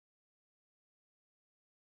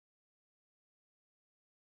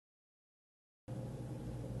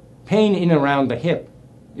Pain in and around the hip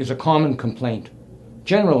is a common complaint.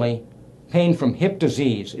 Generally, pain from hip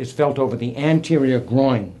disease is felt over the anterior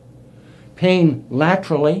groin. Pain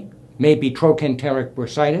laterally may be trochanteric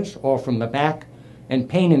bursitis or from the back, and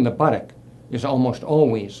pain in the buttock is almost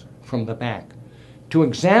always from the back. To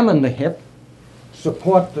examine the hip,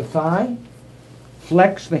 support the thigh,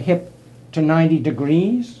 flex the hip to 90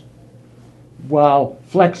 degrees while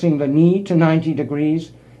flexing the knee to 90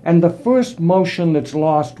 degrees, and the first motion that's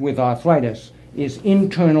lost with arthritis is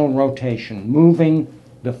internal rotation, moving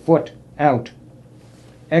the foot out.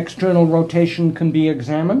 External rotation can be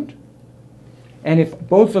examined, and if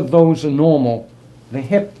both of those are normal, the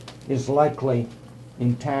hip is likely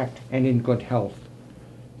intact and in good health.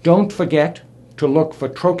 Don't forget to look for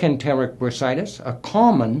trochanteric bursitis, a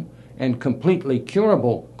common and completely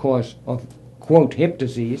curable cause of, quote, hip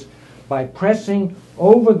disease, by pressing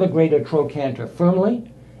over the greater trochanter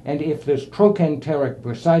firmly, and if there's trochanteric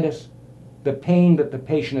bursitis, the pain that the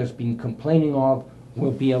patient has been complaining of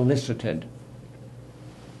will be elicited.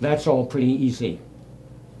 That's all pretty easy.